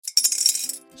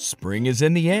Spring is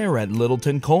in the air at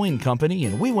Littleton Coin Company,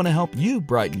 and we want to help you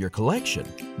brighten your collection.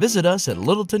 Visit us at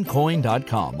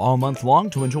littletoncoin.com all month long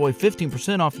to enjoy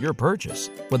 15% off your purchase.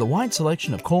 With a wide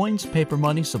selection of coins, paper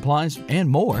money, supplies, and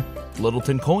more,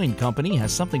 Littleton Coin Company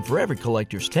has something for every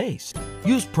collector's taste.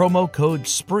 Use promo code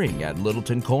SPRING at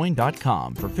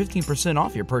littletoncoin.com for 15%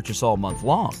 off your purchase all month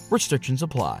long. Restrictions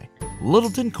apply.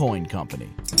 Littleton Coin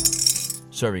Company.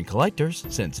 Serving collectors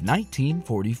since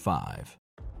 1945.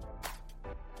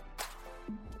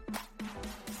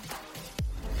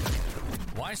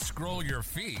 Why scroll your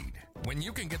feed when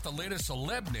you can get the latest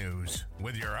celeb news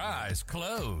with your eyes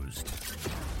closed?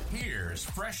 Here's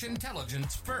fresh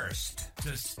intelligence first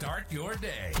to start your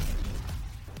day.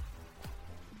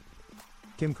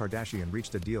 Kim Kardashian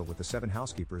reached a deal with the 7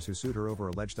 housekeepers who sued her over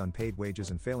alleged unpaid wages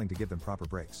and failing to give them proper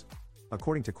breaks.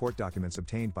 According to court documents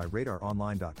obtained by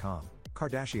RadarOnline.com,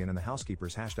 Kardashian and the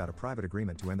housekeepers hashed out a private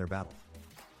agreement to end their battle.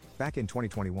 Back in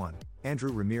 2021,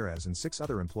 Andrew Ramirez and 6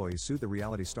 other employees sued the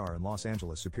reality star in Los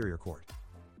Angeles Superior Court.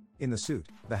 In the suit,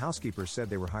 the housekeepers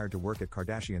said they were hired to work at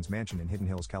Kardashian's mansion in Hidden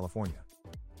Hills, California.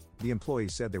 The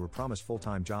employees said they were promised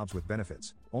full-time jobs with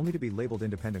benefits, only to be labeled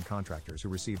independent contractors who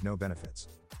received no benefits.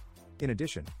 In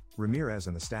addition, Ramirez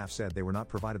and the staff said they were not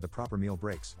provided the proper meal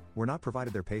breaks, were not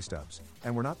provided their pay stubs,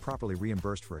 and were not properly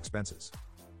reimbursed for expenses.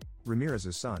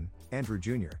 Ramirez's son, Andrew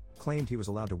Jr., claimed he was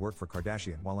allowed to work for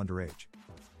Kardashian while underage.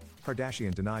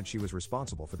 Kardashian denied she was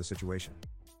responsible for the situation.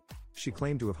 She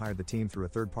claimed to have hired the team through a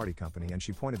third-party company, and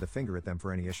she pointed the finger at them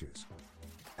for any issues.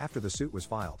 After the suit was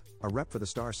filed, a rep for the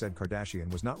star said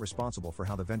Kardashian was not responsible for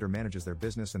how the vendor manages their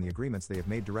business and the agreements they have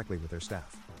made directly with their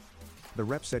staff. The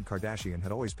rep said Kardashian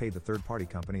had always paid the third-party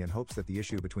company and hopes that the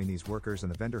issue between these workers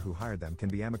and the vendor who hired them can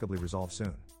be amicably resolved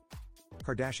soon.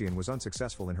 Kardashian was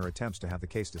unsuccessful in her attempts to have the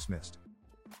case dismissed.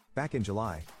 Back in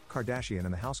July, Kardashian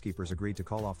and the housekeepers agreed to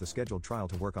call off the scheduled trial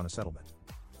to work on a settlement.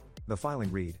 The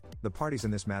filing read, "The parties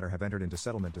in this matter have entered into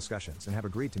settlement discussions and have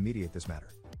agreed to mediate this matter."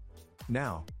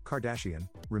 Now, Kardashian,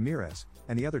 Ramirez,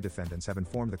 and the other defendants have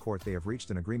informed the court they have reached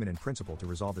an agreement in principle to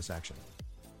resolve this action.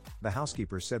 The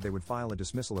housekeepers said they would file a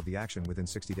dismissal of the action within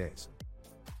 60 days.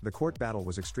 The court battle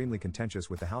was extremely contentious,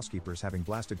 with the housekeepers having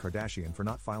blasted Kardashian for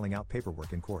not filing out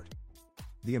paperwork in court.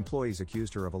 The employees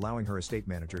accused her of allowing her estate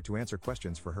manager to answer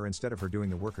questions for her instead of her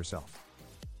doing the work herself.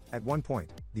 At one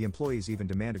point, the employees even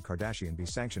demanded Kardashian be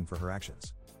sanctioned for her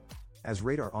actions. As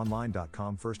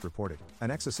RadarOnline.com first reported,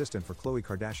 an ex-assistant for Khloe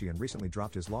Kardashian recently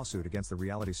dropped his lawsuit against the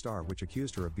reality star, which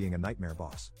accused her of being a nightmare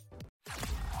boss.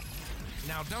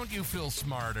 Now, don't you feel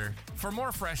smarter? For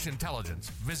more fresh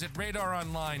intelligence, visit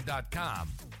RadarOnline.com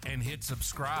and hit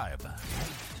subscribe.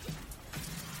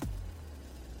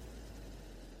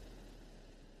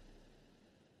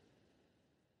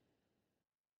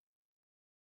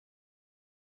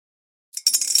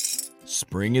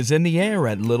 Spring is in the air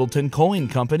at Littleton Coin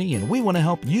Company, and we want to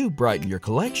help you brighten your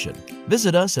collection.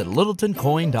 Visit us at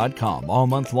littletoncoin.com all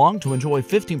month long to enjoy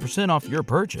 15% off your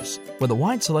purchase. With a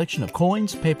wide selection of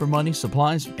coins, paper money,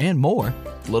 supplies, and more,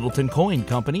 Littleton Coin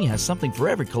Company has something for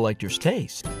every collector's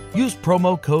taste. Use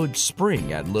promo code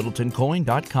SPRING at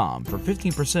littletoncoin.com for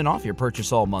 15% off your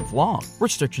purchase all month long.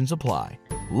 Restrictions apply.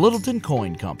 Littleton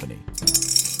Coin Company.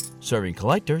 Serving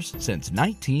collectors since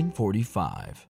 1945.